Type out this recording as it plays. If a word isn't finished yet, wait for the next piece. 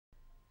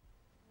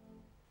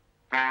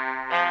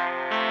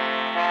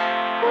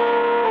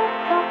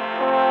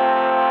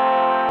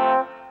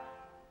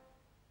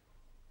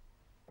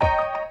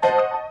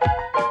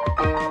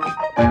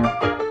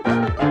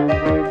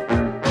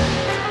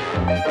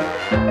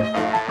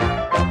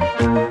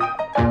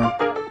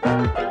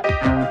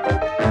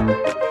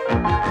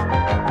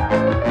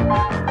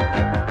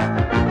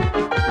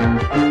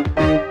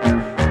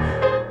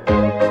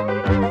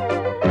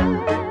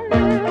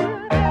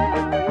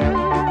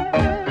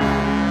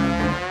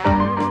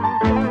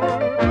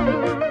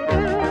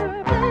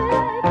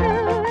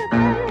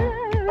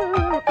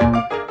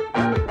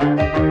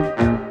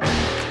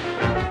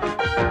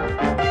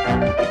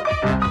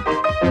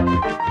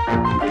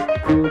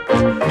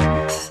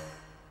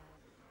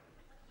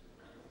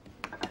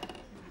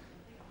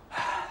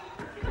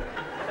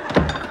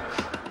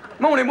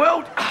Morning,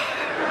 world.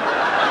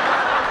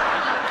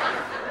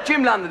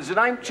 Jim London's the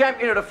name,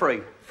 champion of the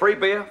free. Free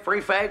beer,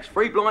 free fags,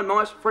 free blind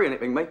mice, free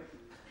anything, me.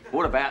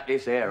 What about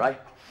this air, eh?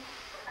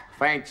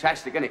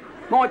 Fantastic, isn't it?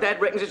 My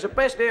dad reckons it's the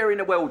best air in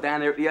the world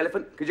down there at the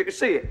Elephant, because you can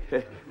see it.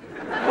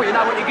 Well, you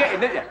know what you're getting,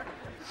 don't you?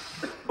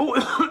 Oh,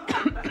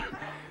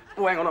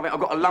 oh, hang on a minute,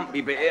 I've got a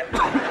lumpy bit here.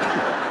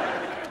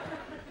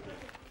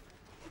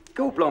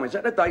 God blimey, is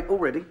that the date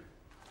already?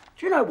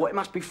 Do you know what? It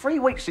must be 3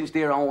 weeks since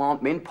dear old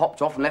Aunt Min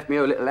popped off and left me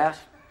her little house.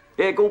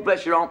 Yeah, God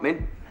bless your Aunt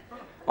Min.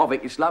 I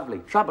think it's lovely.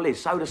 Trouble is,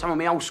 so do some of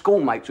my old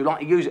schoolmates who like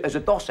to use it as a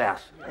doss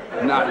house.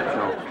 No, it's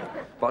not.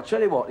 But I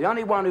tell you what, the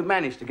only one who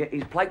managed to get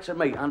his plates of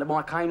meat under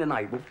my cane and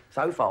navel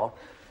so far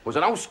was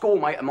an old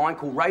schoolmate of mine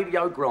called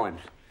Radio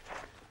Grimes.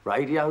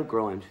 Radio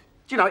Grimes.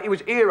 Do you know, he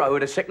was hero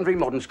at a secondary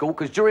modern school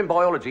because during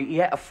biology he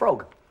had a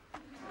frog.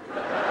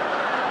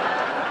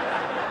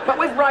 But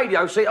with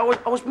radio, see, I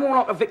was more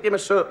like a victim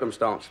of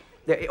circumstance.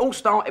 Yeah, it all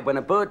started when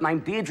a bird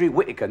named Deirdre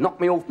Whittaker knocked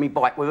me off me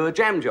bike with her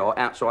jam jar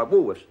outside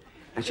Woolworths.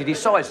 And she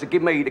decides to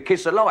give me the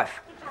kiss of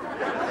life.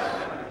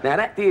 Now,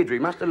 that Deirdre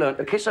must have learnt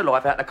the kiss of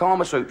life out of the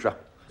Kama Sutra.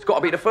 It's got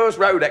to be the first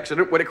road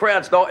accident where the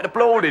crowd started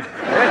applauding.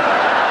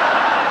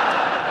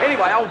 Yeah.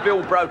 Anyway, old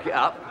Bill broke it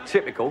up,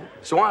 typical.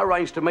 So I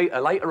arranged to meet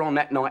her later on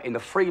that night in the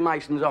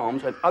Freemasons'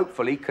 Arms and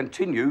hopefully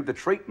continue the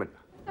treatment.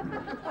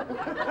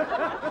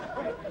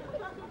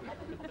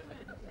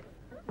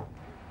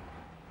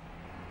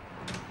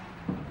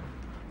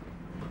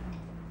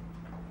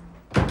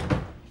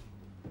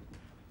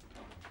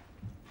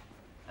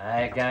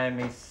 There you go,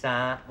 Miss...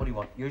 what do you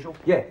want? Usual?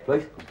 Yeah,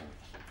 please.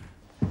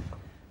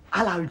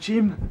 Hello,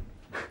 Jim.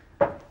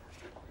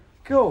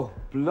 God,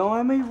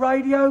 blimey,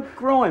 Radio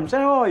Grimes.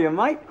 How are you,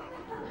 mate?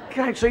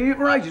 Can't see you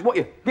for ages. What,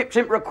 you nipped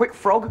in for a quick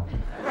frog?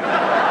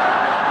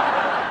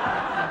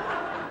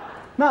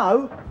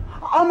 No,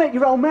 I met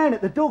your old man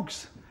at the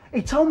Dogs.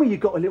 He told me you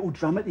got a little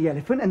drum at the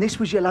Elephant and this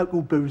was your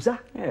local boozer.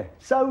 Yeah.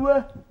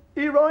 So,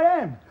 here I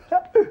am.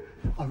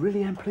 I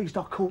really am pleased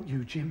I caught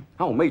you, Jim.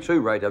 Oh, me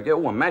too, Radio. Yeah,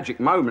 oh, a magic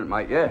moment,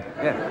 mate, yeah.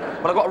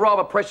 But I've got a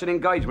rather pressing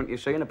engagement, you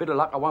see, and a bit of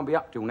luck I won't be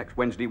up till next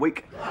Wednesday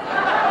week.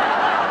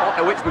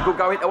 After which we could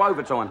go into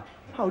overtime.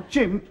 Oh,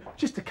 Jim,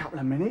 just a couple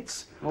of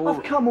minutes. Oh.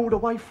 I've come all the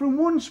way from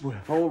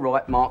Wandsworth. All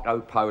right,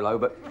 Marco Polo,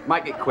 but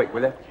make it quick,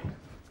 will you?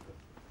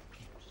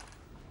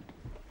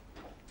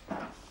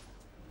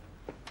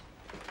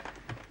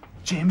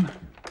 Jim,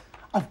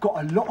 I've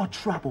got a lot of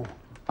trouble.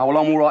 Oh, well,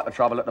 I'm all right for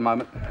trouble at the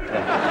moment.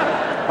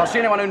 Yeah. If I see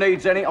anyone who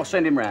needs any, I'll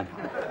send him round.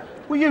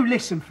 Will you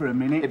listen for a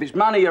minute? If it's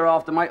money you're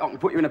after, mate, I can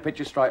put you in a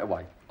picture straight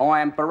away.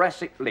 I am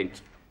Boracic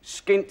Lint,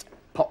 skint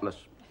potless.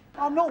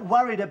 I'm not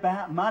worried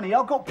about money.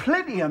 I've got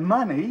plenty of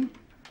money.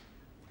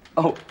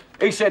 Oh,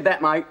 he said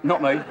that, mate,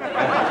 not me.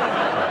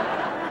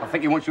 I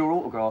think he wants your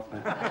autograph,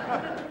 mate.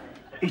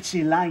 It's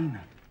Elaine,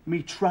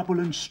 me trouble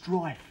and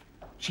strife.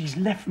 She's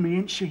left me,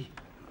 ain't she?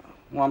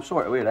 Well, I'm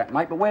sorry to hear that,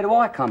 mate, but where do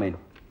I come in?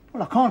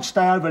 Well, I can't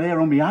stay over there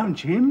on my own,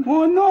 Jim.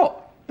 Why not?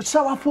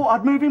 So I thought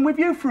I'd move in with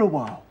you for a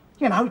while.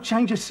 You know,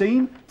 change of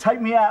scene, take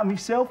me out of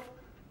myself.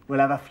 We'll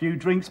have a few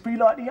drinks, be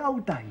like the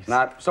old days.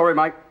 No, sorry,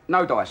 mate,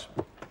 no dice.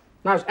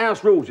 No, it's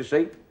house rules, you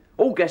see.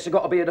 All guests have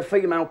got to be of the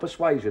female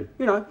persuasion.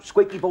 You know,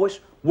 squeaky voice,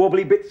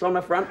 wobbly bits on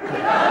the front.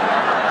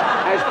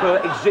 As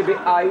per Exhibit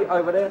A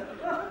over there.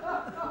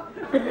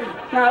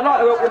 Now, I'd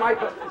like to help you, mate,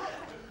 but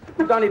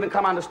you don't even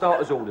come under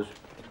starters' orders.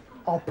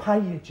 I'll pay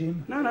you,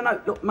 Jim.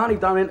 No. Look, money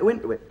don't enter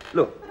into it.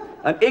 Look,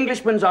 an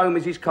Englishman's home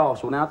is his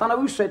castle. Now, I don't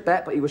know who said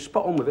that, but he was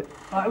spot on with it.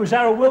 It was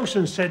Harold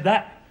Wilson said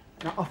that.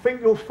 Now, I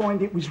think you'll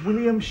find it was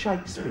William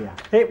Shakespeare.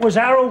 It was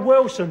Harold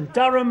Wilson,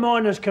 Durham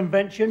Miners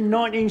Convention,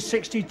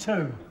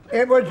 1962.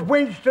 It was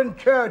Winston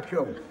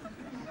Churchill.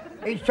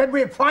 He said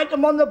we'd fight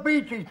them on the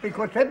beaches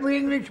because every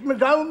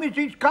Englishman's home is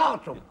his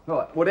castle.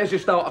 Right, well, there's your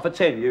starter for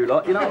 10, you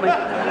lot. You know what I mean?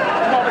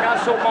 I'm not going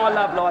to sort my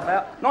love life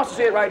out. Nice to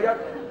see you, Radio.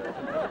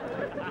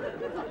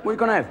 What are you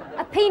going to have?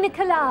 A pina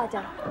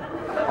colada.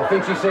 I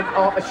think she said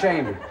half a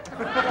shandy.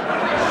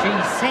 She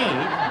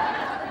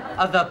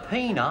said the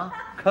pina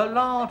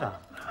colada.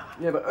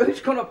 Yeah, but who's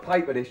going to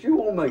pay for this, you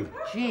or me?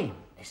 Jim,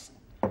 listen,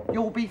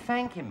 you'll be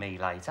thanking me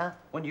later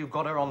when you've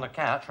got her on the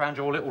couch round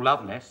your little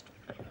love nest.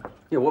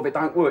 Yeah, well, if it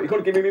don't work, you've got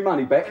to give me my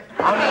money back.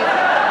 Only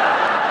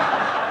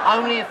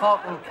Only if I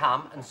can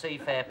come and see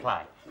fair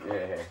play.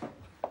 Yeah,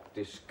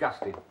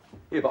 disgusting.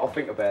 Yeah, but I'll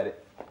think about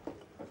it.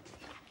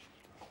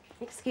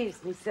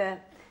 Excuse me, sir.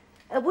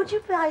 Would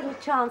you by any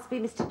chance be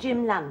Mr.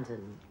 Jim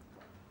London?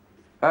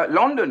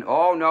 London?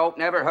 Oh, no,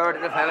 never heard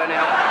of the fella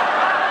now.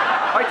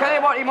 I tell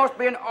you what, he must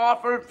be an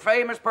awful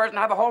famous person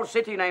to have a whole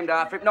city named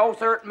after him. No,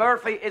 sir,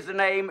 Murphy is the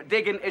name,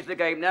 digging is the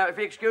game. Now, if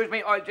you excuse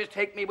me, I'll just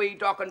take me wee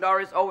Doc and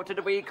Doris over to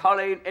the wee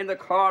Colleen in the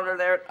corner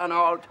there, and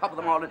I'll top of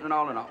them all and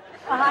all and all.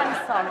 Oh,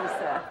 I'm sorry,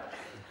 sir.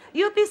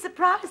 You'd be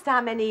surprised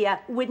how many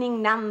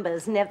winning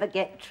numbers never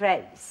get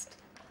traced.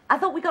 I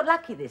thought we got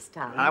lucky this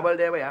time. Ah, well,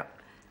 there we are.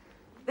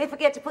 They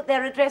forget to put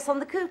their address on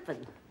the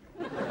coupon.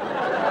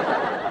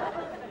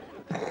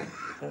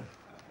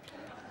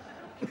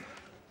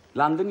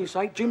 London, you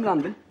say? Jim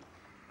London?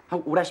 Oh,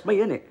 well, that's me,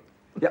 innit?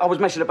 Yeah, I was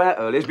messing about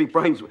earlier. My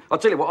brains... I'll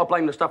tell you what, I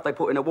blame the stuff they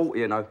put in the water,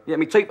 you know. Yeah,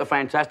 my teeth are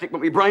fantastic, but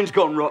my brain's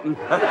gone rotten.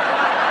 How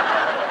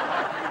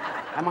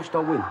much do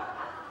I win?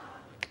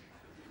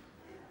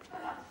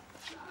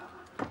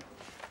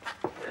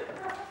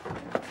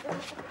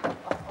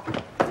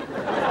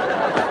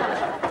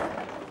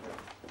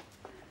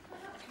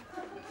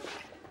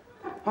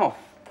 Oh,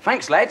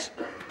 thanks, lads.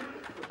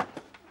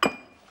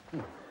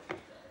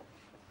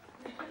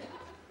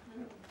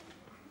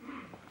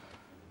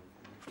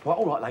 Well,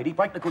 all right, lady,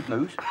 break the good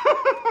news.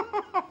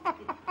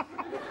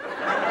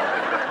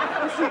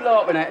 What's he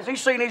laughing at? Has he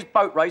seen his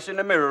boat race in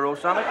the mirror or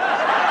something?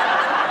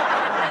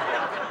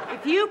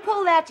 If you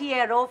pull that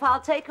ear off,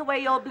 I'll take away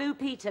your Blue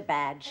Peter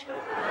badge.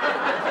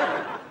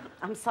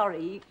 I'm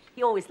sorry,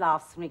 he always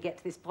laughs when we get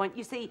to this point.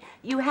 You see,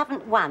 you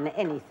haven't won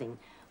anything.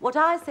 What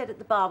I said at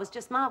the bar was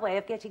just my way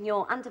of getting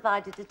your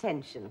undivided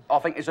attention. I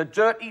think it's a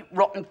dirty,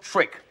 rotten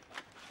trick.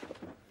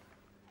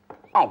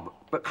 Oh,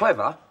 but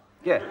clever,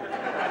 yeah.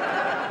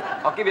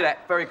 I'll give you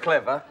that. Very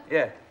clever.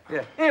 Yeah,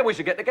 yeah. Yeah, we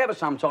should get together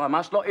sometime,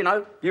 us lot, you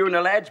know. You and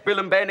the lads, Bill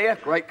and Ben here.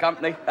 Great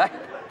company.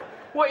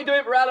 What are you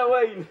doing for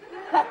Halloween?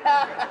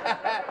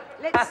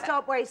 Let's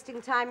stop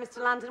wasting time,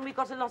 Mr. London. We've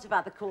got a lot of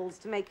other calls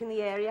to make in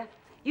the area.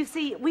 You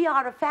see, we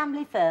are a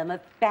family firm of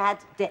bad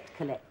debt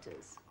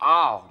collectors.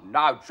 Oh,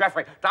 no,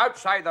 Jeffrey, don't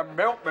say the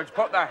milkman's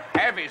put the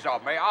heavies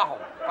on me. Oh,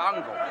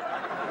 bungle.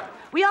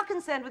 We are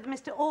concerned with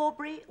Mr.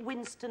 Aubrey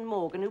Winston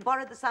Morgan, who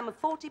borrowed the sum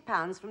of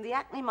 £40 from the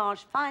Acne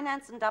Marsh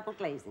Finance and Double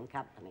Glazing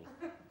Company.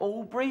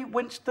 Aubrey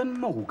Winston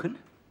Morgan?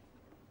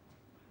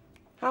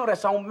 Oh,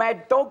 that's old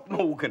Mad Dog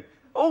Morgan.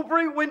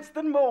 Aubrey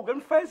Winston Morgan,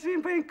 fancy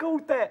him being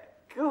called that.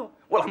 God.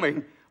 Well,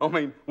 I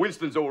mean,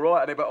 Winston's all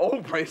right, but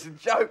Aubrey's a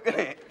joke, isn't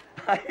it?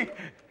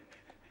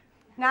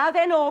 Now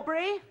then,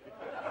 Aubrey.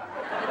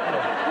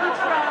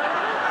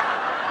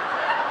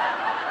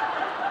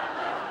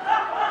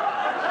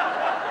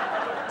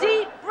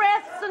 Deep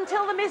breaths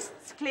until the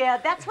mist's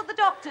cleared. That's what the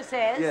doctor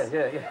says.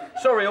 Yeah.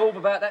 Sorry, Aub,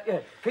 about that,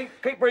 yeah.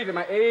 Keep breathing,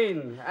 mate.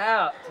 In,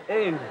 out,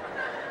 in.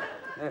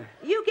 Yeah.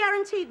 You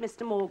guaranteed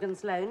Mr.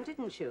 Morgan's loan,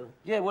 didn't you?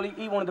 Yeah, well,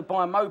 he wanted to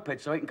buy a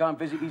moped so he can go and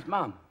visit his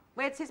mum.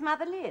 Where does his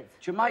mother live?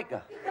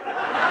 Jamaica.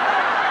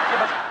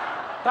 Yeah,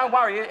 but don't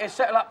worry, he'll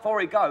settle up before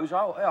he goes.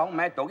 Oh,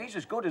 Mad Dog, he's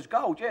as good as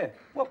gold, yeah.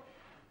 Well,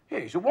 yeah,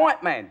 he's a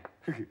white man.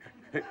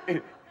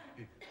 In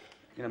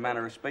a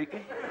manner of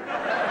speaking.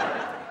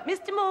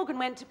 Mr. Morgan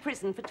went to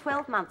prison for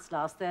 12 months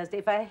last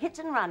Thursday for a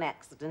hit-and-run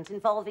accident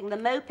involving the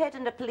moped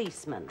and a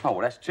policeman. Oh,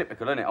 well, that's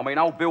typical, isn't it? I mean,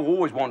 old Bill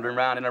always wandering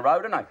round in the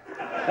road, isn't he?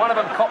 One of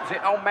them cops it,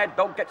 old Mad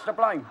Dog gets the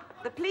blame.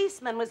 The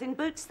policeman was in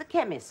Boots the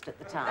chemist at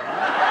the time.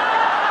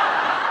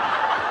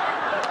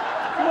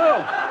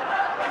 Well,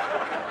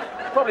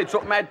 probably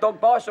took Mad Dog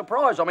by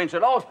surprise. I mean, it's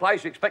the last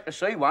place you expect to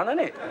see one, isn't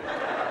it?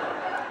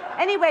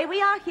 Anyway, we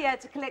are here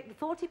to collect the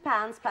 £40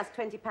 plus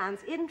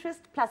 £20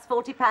 interest plus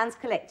 £40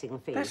 collecting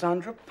fee. That's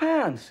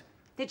 £100.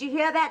 Did you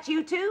hear that,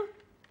 you two?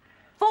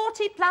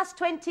 40 plus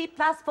 20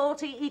 plus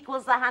 40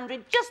 equals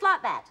 100, just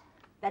like that.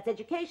 That's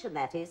education,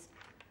 that is.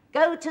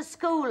 Go to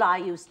school, I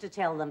used to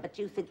tell them, but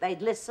you think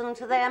they'd listen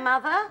to their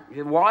mother?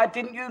 Why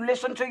didn't you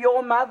listen to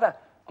your mother?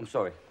 I'm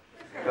sorry.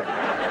 Look,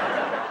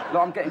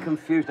 I'm getting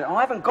confused.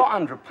 I haven't got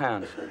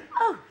 £100.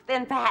 Oh,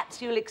 then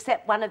perhaps you'll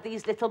accept one of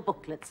these little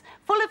booklets,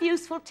 full of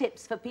useful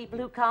tips for people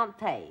who can't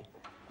pay.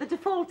 The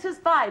Defaulter's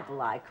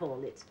Bible, I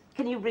call it.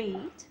 Can you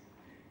read?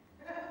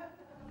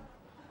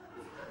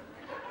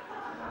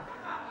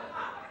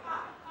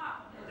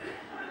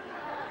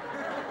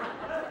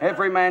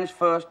 Every man's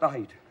first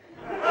aid.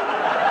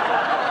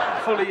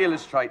 Fully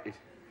illustrated.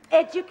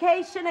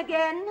 Education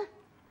again.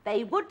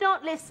 They would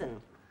not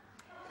listen.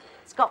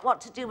 It's got what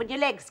to do when your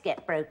legs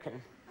get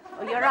broken,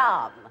 or your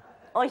arm,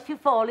 or if you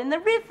fall in the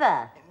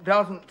river. It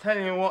doesn't tell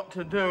you what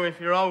to do if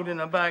you're holding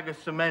a bag of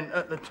cement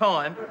at the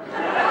time.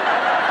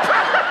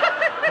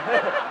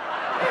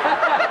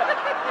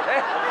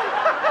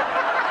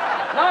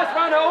 Nice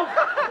one, Aub.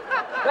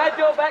 Glad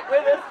you're back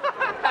with us.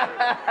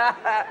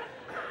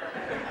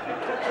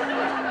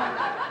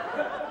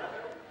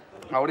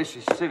 Oh, this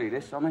is silly,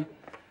 this. I mean,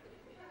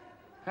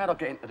 how'd I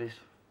get into this?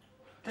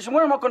 Listen,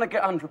 where am I going to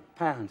get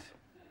 £100?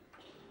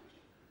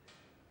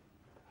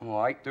 Oh,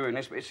 I hate doing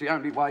this, but it's the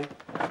only way.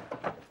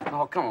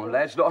 Oh, come on,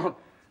 lads. Look,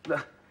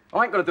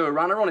 I ain't going to do a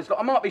runner, honest. Look,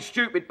 I might be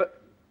stupid,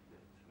 but...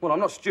 Well, I'm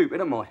not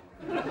stupid, am I?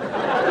 Look,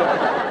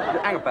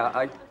 hang about,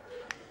 eh?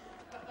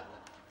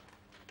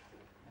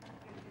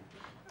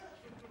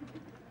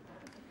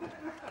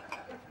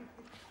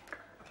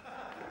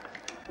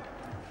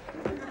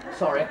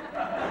 Sorry.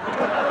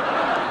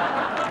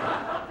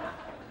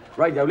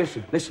 Radio,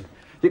 listen.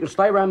 You can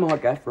stay round my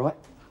gaff, right?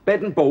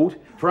 Bed and board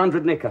for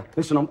 100 knicker.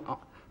 Listen,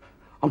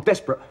 I'm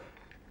desperate.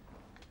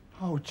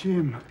 Oh,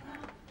 Jim,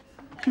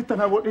 you don't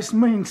know what this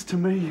means to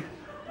me.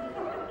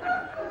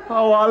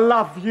 Oh, I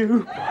love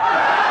you.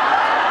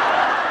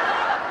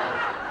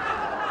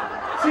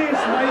 Cheers,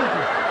 mate.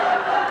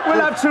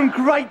 We'll have some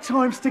great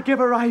times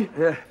together, eh?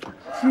 Yeah.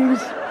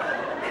 Cheers.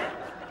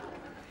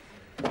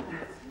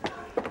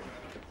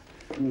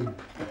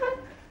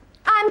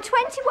 I'm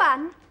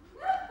 21,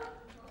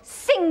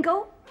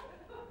 single,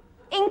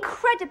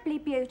 incredibly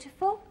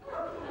beautiful,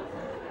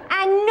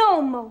 and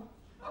normal.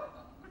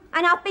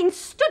 And I've been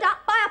stood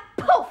up by a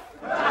poof.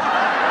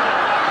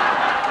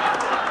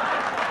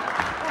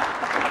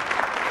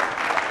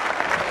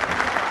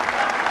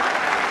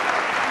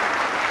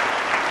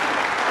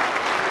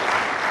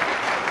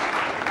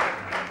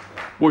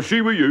 Was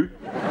she with you?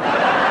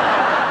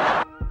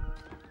 I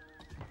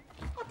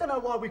don't know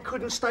why we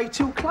couldn't stay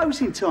till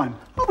closing time.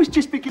 I was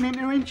just beginning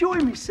to enjoy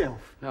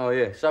myself. Oh,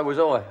 yeah, so was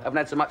I. Haven't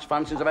had so much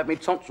fun since I've had my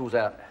tonsils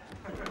out.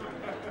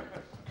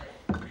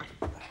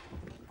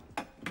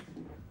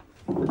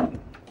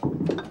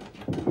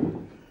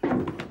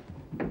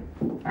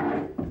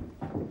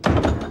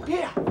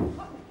 Here,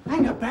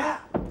 hang about.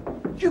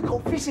 You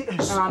got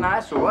visitors. No,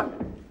 that's all right.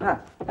 No,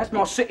 that's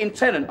my sitting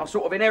tenant. I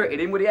sort of inherited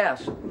him with the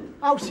house.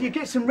 Oh, so you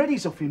get some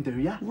readies off him, do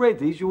you?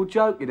 Reddies? You're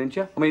joking, ain't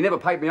you? I mean, he never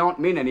paid me Aunt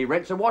Min any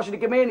rent, so why should he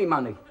give me any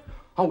money?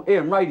 Oh, here,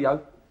 on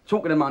radio,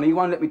 talking of money, you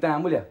won't let me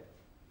down, will you?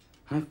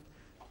 Huh?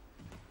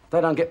 If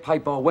they don't get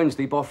paid by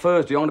Wednesday, by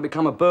Thursday, I'm going to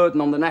become a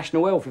burden on the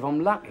national health if I'm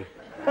lucky.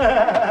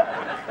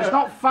 It's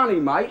not funny,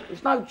 mate.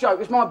 It's no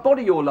joke. It's my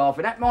body you're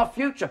laughing at, my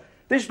future.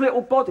 This little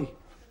body.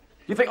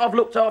 You think I've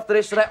looked after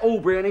this so that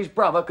Aubrey and his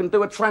brother can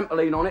do a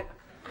trampoline on it?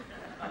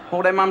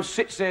 Or their mum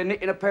sits there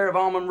knitting a pair of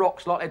almond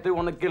rocks like they do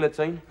on the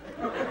guillotine?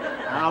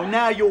 Oh,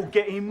 now you're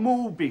getting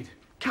morbid.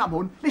 Come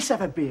on, let's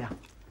have a beer.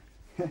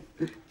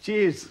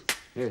 Cheers.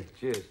 Yeah,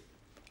 cheers.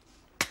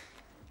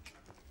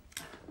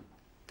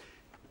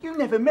 You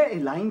never met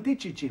Elaine,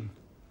 did you, Jim?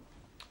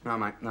 No,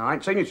 mate. No, I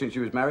ain't seen you since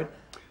you was married.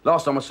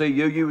 Last time I see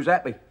you, you was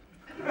happy.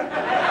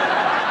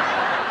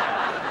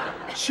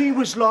 She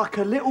was like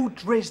a little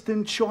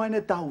Dresden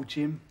china doll,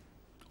 Jim.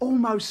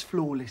 Almost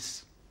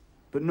flawless,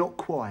 but not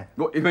quite.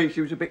 What, you mean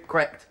she was a bit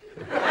cracked?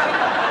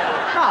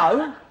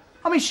 No.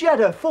 I mean, she had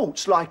her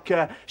faults, like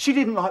she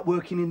didn't like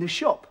working in the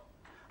shop.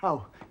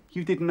 Oh,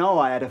 you didn't know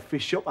I had a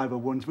fish shop over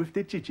Wandsworth,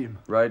 did you, Jim?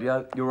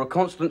 Radio, you're a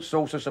constant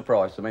source of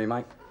surprise to me,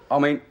 mate. I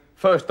mean,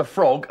 first the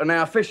frog and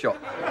now a fish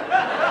shop.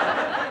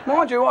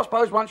 Mind you, I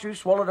suppose once you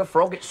swallowed a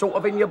frog, it's sort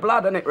of in your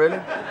blood, isn't it, really?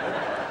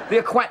 The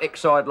aquatic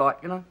side, like,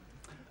 you know.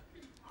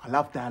 I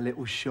loved our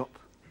little shop.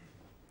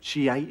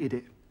 She hated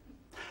it.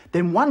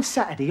 Then one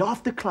Saturday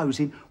after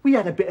closing, we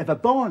had a bit of a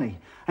barney.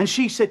 And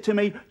she said to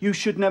me, you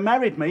shouldn't have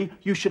married me,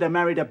 you should have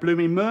married a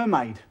blooming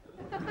mermaid.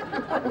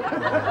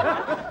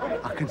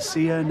 I can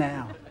see her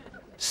now,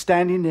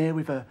 standing there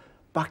with a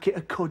bucket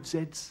of cod's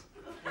heads.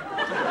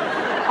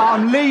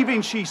 I'm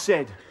leaving, she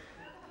said.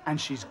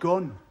 And she's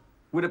gone.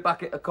 With a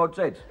bucket of cod's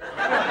heads?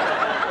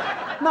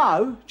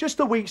 No, just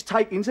a week's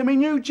takings of my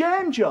new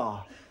jam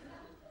jar.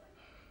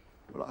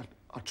 Well,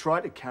 I try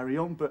to carry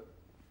on, but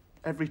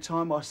every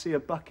time I see a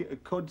bucket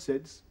of cod's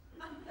heads,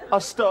 I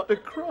start to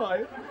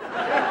cry.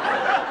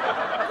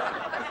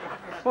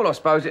 Well, I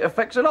suppose it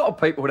affects a lot of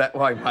people that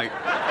way, mate.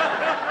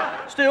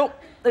 Still,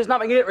 there's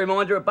nothing here to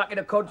remind you of a bucket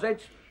of cod's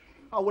heads.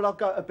 Oh, well, I'll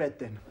go to bed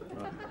then.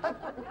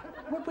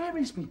 Where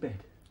is me bed?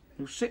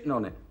 You're sitting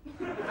on it.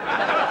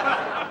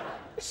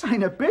 This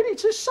ain't a bed,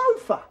 it's a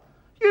sofa.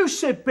 You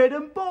said bed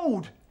and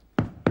board.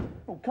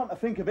 Well, come to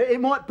think of it, it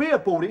might be a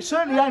board. It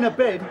certainly ain't a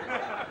bed.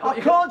 I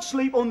can't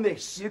sleep on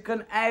this. You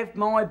can have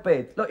my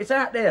bed. Look, it's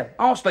out there.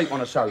 I'll sleep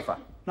on a sofa.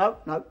 No,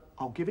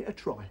 I'll give it a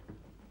try.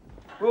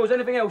 Well, is there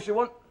anything else you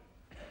want?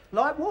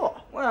 Like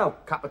what? Well,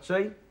 cup of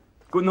tea,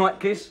 good night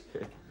kiss,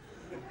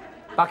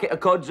 bucket of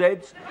cod's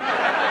heads.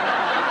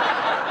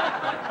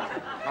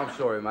 I'm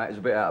sorry, mate, it's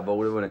a bit out of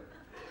order, wasn't it?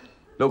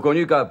 Look, go on,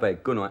 you go to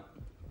bed. Good night.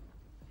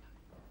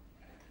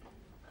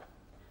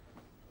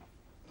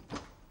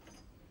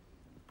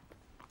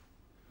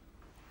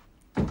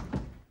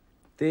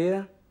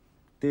 Dear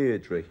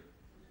Deirdre,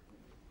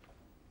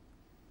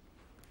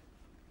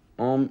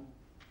 I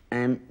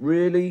am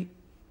really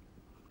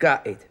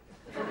gutted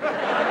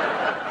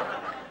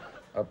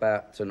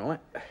about tonight.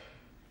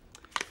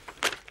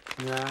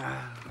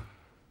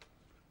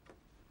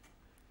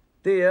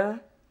 Dear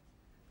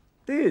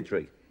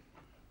Deirdre,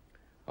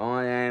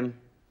 I am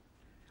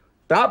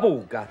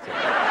double gutted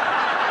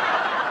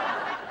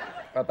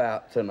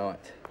about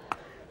tonight.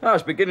 Oh,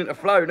 it's beginning to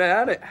flow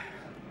now, isn't it?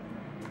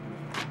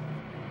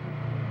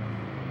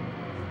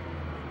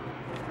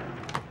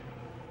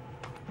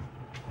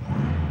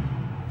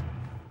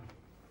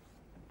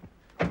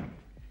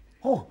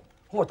 Oh,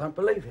 I don't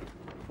believe it.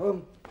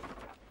 Right.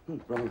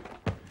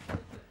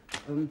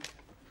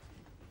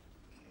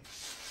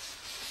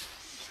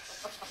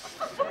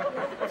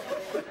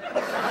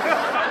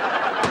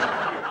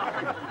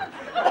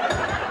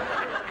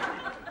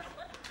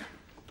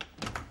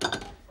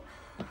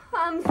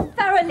 I'm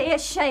thoroughly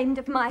ashamed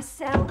of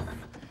myself.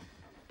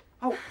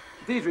 Oh,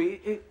 Deirdre,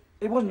 it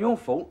wasn't your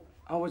fault.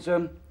 I was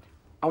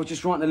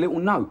just writing a little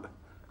note.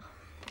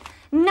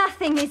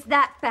 Nothing is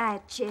that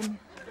bad, Jim.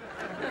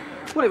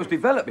 Well, it was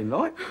developing,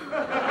 like.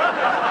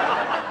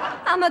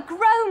 I'm a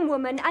grown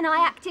woman and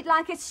I acted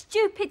like a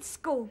stupid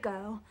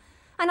schoolgirl.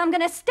 And I'm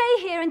going to stay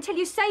here until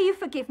you say you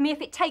forgive me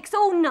if it takes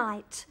all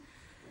night.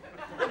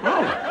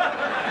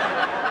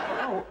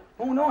 Oh,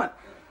 all night?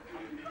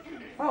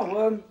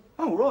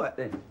 Oh, right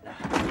then.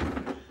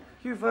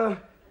 You've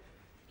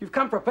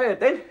come prepared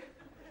then?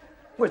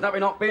 Well, there's nothing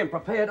not being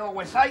prepared, I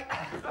always say.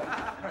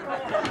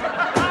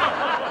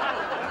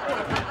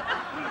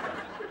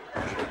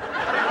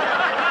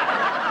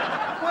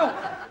 Well,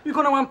 you're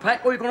going to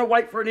unpack or you're going to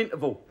wait for an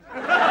interval?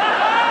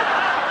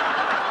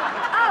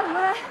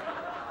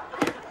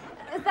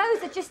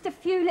 Those are just a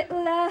few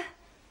little,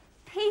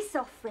 peace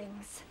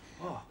offerings.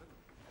 Oh.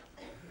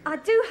 I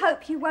do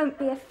hope you won't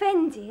be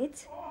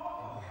offended.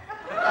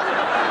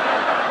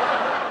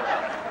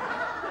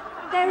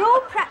 They're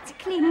all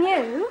practically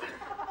new.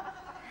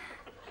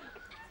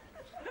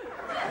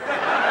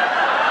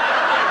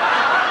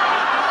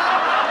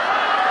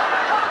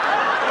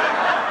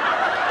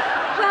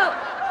 Well,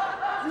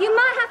 you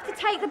might have to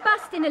take the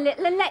bust in a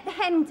little and let the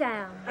hem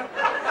down.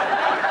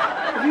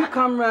 Have you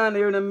come round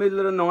here in the middle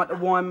of the night to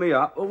wind me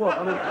up, or what?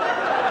 I mean,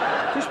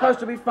 is this supposed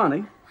to be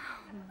funny?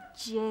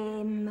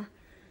 Jim,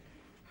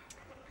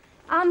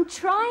 I'm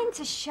trying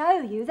to show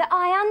you that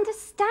I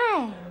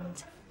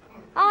understand.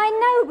 I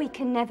know we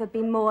can never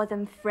be more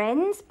than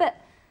friends, but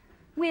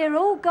we're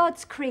all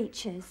God's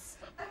creatures.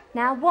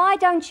 Now, why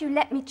don't you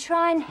let me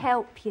try and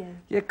help you?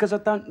 Yeah, because I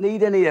don't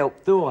need any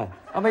help, do I?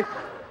 I mean,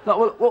 like,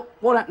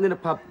 what happened in the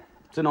pub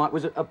tonight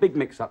was a big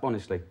mix-up,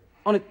 honestly.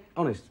 Honest.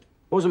 It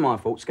wasn't my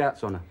fault,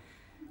 Scout's honour.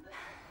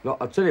 Look,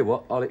 I'll tell you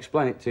what, I'll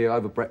explain it to you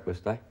over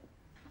breakfast, eh?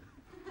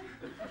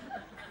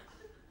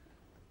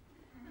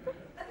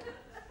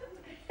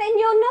 Then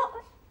you're not...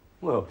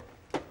 Well,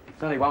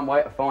 there's only one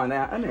way to find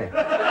out, isn't there?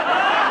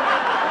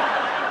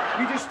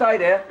 You just stay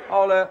there.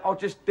 I'll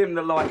just dim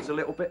the lights a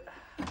little bit.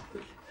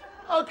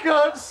 I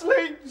can't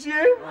sleep,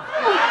 Jim.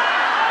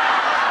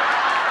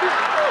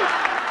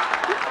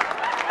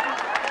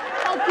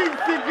 I keep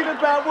thinking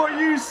about what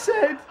you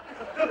said.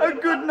 A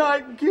good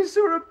night kiss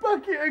or a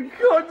bucket of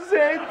God's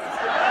heads.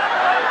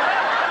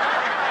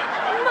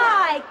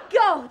 My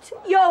God,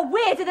 you're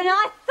weirder than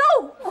I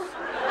thought.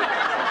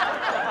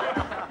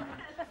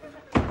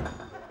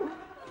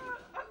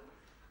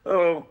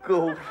 Oh,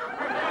 God.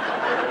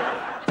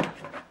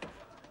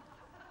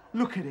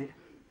 Look at it.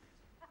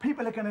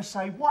 People are going to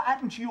say, what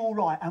happened to your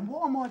right? And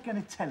what am I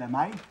going to tell them,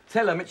 eh?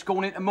 Tell them it's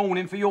gone into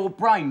mourning for your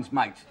brains,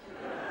 mate.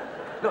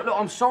 Look,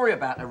 I'm sorry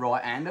about the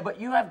right-hander, but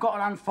you have got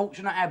an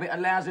unfortunate habit of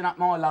lousing up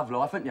my love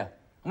life, haven't you?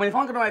 I mean, if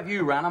I'm going to have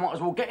you round, I might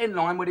as well get in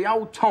line with the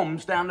old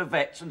Toms down the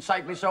vets and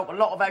save myself a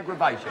lot of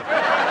aggravation.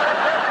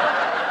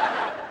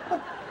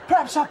 Well,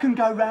 perhaps I can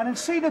go round and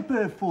see the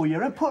bird for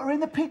you and put her in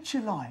the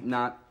picture light.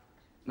 No,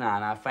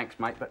 thanks,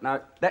 mate, but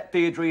no, that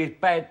Deirdre is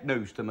bad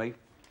news to me.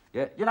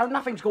 Yeah, you know,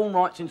 nothing's gone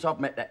right since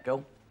I've met that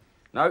girl.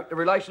 No, the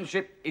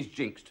relationship is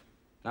jinxed.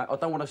 No, I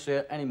don't want to see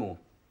her anymore.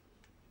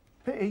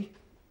 Pity.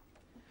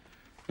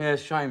 Yeah,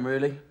 it's a shame,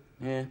 really.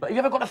 Yeah, but have you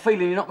ever got a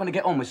feeling you're not going to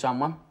get on with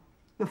someone?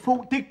 The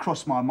thought did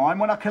cross my mind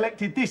when I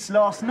collected this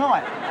last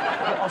night.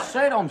 Look, I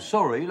said I'm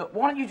sorry. Look,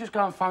 why don't you just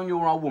go and phone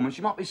your old woman?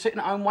 She might be sitting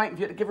at home waiting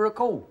for you to give her a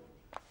call.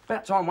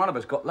 About time one of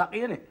us got lucky,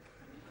 isn't it?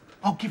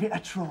 I'll give it a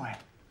try.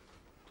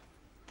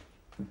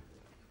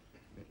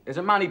 There's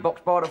a money box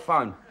by the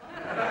phone.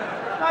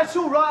 That's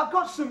all right, I've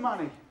got some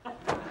money.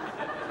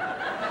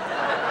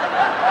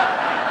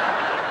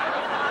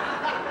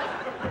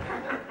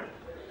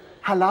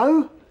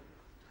 Hello?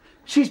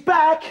 She's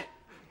back.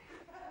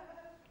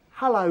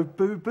 Hello,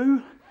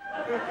 Boo-Boo.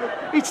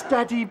 It's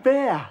Daddy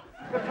Bear.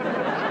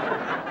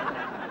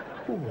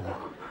 Ooh,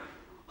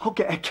 I'll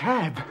get a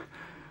cab.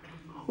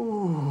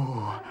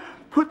 Ooh,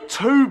 put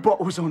 2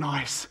 bottles on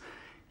ice.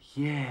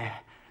 Yeah,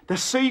 the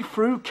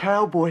see-through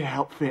cowboy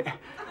outfit.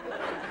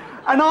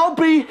 And I'll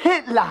be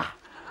Hitler.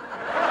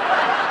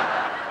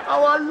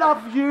 Oh, I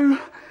love you.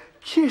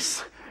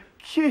 Kiss,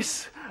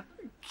 kiss,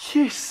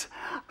 kiss.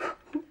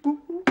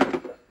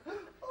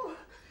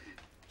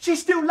 She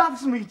still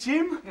loves me,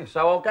 Jim. Yeah,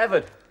 so I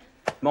gathered.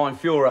 Mein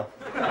Führer.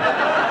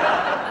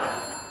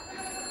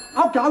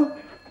 I'll go.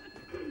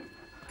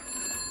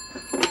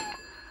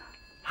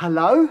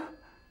 Hello?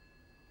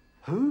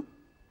 Who?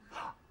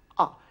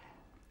 Ah,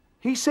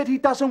 he said he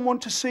doesn't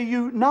want to see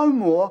you no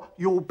more.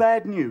 You're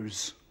bad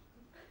news.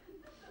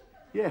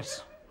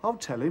 Yes, I'll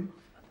tell him.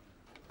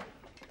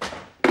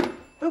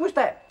 Who was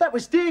that? That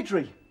was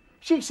Deirdre.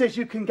 She says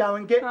you can go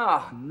and get...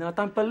 Oh, no, I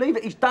don't believe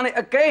it. He's done it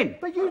again.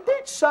 But you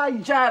did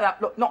say... Shut up.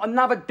 Look, not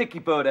another dicky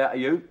bird out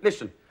of you.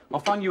 Listen, I'll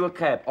phone you a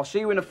cab. I'll see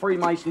you in the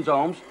Freemasons'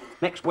 Arms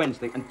next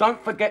Wednesday. And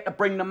don't forget to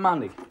bring the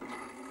money.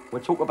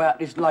 We'll talk about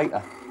this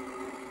later.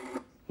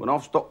 When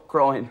I've stopped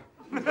crying.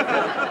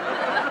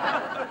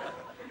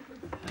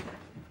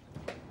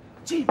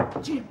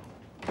 Jim.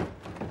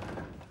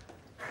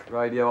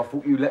 Radio, I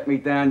thought you let me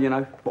down, you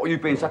know. What, you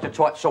being such a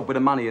tight sob with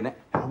the money, innit?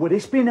 Well,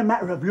 it's been a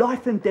matter of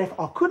life and death.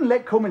 I couldn't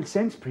let common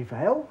sense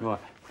prevail. Right.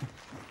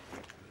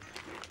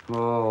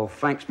 Oh,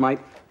 thanks, mate.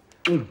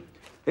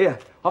 Here,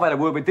 I've had a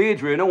word with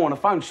Deirdre and all on the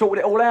phone,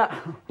 sorted it all out.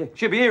 Yeah,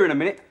 she'll be here in a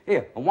minute.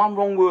 Here, and one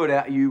wrong word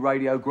out of you,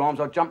 Radio Grimes,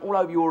 I'll jump all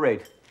over your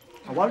head.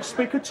 I won't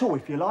speak at all,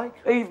 if you like.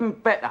 Even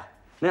better.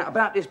 Now,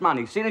 about this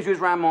money, seeing as you was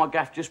round my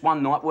gaff just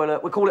one night, we'll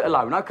call it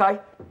alone, OK?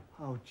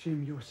 Oh,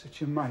 Jim, you're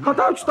such a mate. Oh,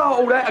 don't start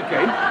all that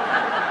again.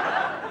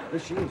 There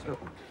she is, look.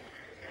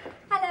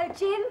 Hello,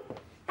 Jim.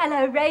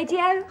 Hello,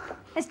 Radio.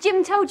 Has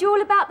Jim told you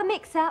all about the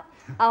mix-up?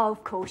 Oh,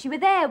 of course, you were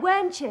there,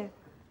 weren't you?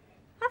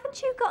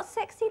 Haven't you got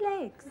sexy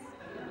legs?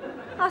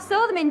 I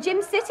saw them in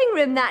Jim's sitting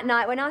room that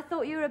night when I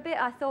thought you were a bit...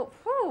 I thought,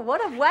 whew,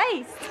 what a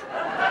waste.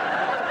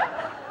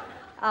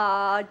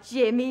 Ah,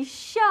 Jimmy's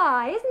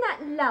shy. Isn't that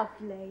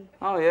lovely?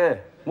 Oh, yeah.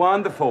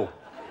 Wonderful.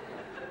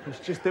 It's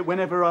just that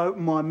whenever I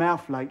open my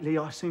mouth lately,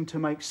 I seem to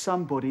make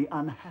somebody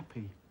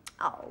unhappy.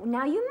 Oh,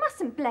 now you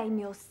mustn't blame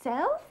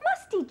yourself,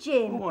 must he,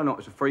 Jim? Why not?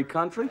 It's a free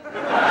country.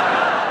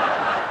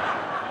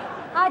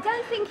 I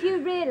don't think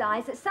you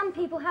realise that some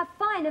people have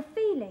finer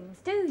feelings,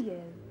 do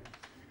you?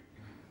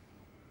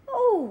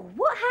 Oh,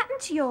 what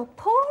happened to your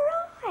poor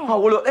eye? Oh,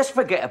 well, look, let's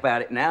forget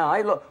about it now,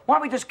 eh? Look, why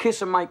don't we just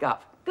kiss and make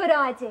up? Good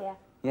idea.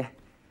 Yeah.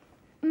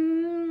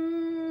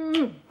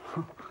 Mm.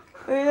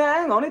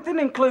 Yeah, hang on, it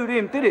didn't include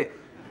him, did it?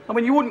 I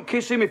mean, you wouldn't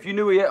kiss him if you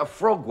knew he ate a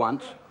frog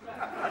once.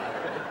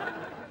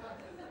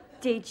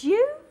 Did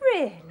you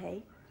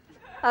really?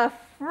 A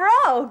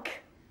frog?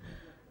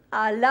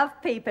 I love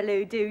people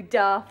who do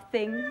daft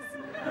things.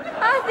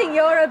 I think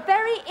you're a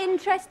very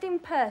interesting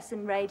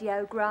person,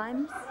 Radio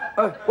Grimes.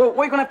 Well, what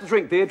are you going to have to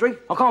drink, Deirdre?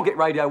 I can't get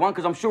Radio one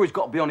because I'm sure he's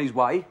got to be on his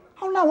way.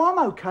 Oh, no, I'm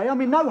OK. I'm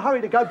in no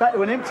hurry to go back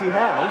to an empty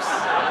house.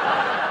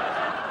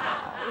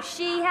 Oh,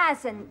 she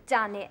hasn't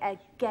done it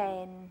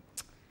again.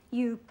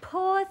 You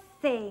poor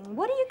thing.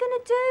 What are you going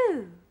to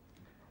do?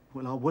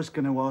 Well, I was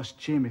going to ask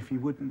Jim if he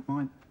wouldn't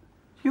mind.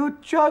 You're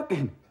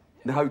joking.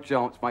 No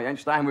chance, mate. Ain't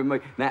staying with me.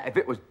 Now, if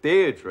it was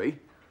Deirdre...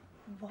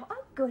 What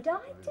a good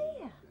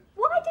idea.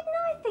 Why didn't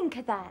I think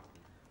of that?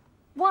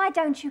 Why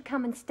don't you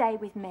come and stay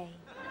with me?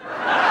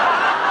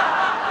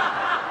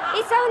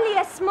 It's only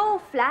a small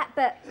flat,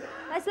 but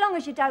as long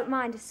as you don't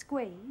mind a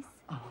squeeze.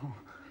 Oh.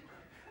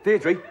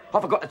 Deirdre, I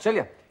forgot to tell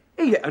you.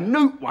 He ate a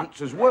newt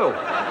once as well.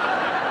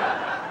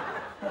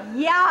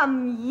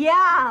 Yum,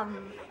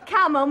 yum.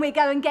 Come on, we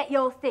go and get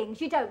your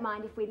things. You don't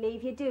mind if we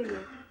leave you, do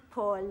you?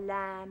 Poor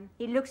lamb.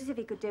 He looks as if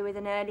he could do with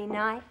an early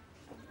night.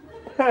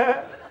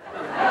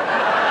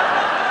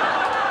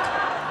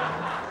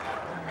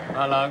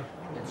 Hello,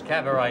 it's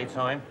cabaret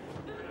time.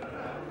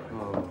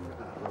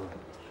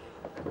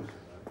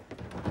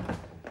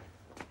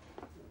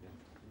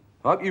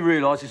 I hope you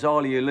realise it's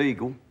highly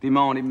illegal,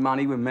 demanding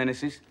money with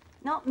menaces.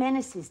 Not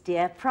menaces,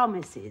 dear,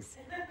 promises.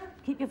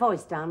 Keep your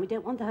voice down. We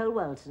don't want the whole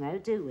world to know,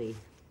 do we?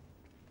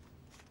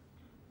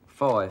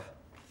 5,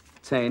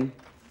 10,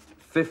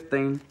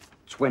 15,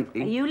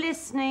 20... Are you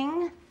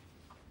listening?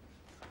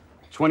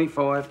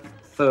 25,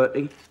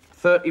 30,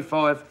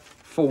 35,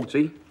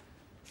 40...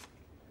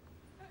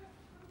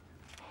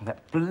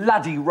 That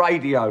bloody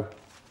radio.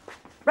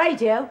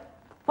 Radio?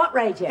 What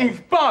radio? He's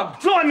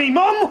bugged. Blimey,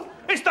 Mum!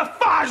 It's the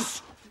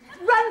fuzz!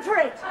 Run for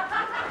it!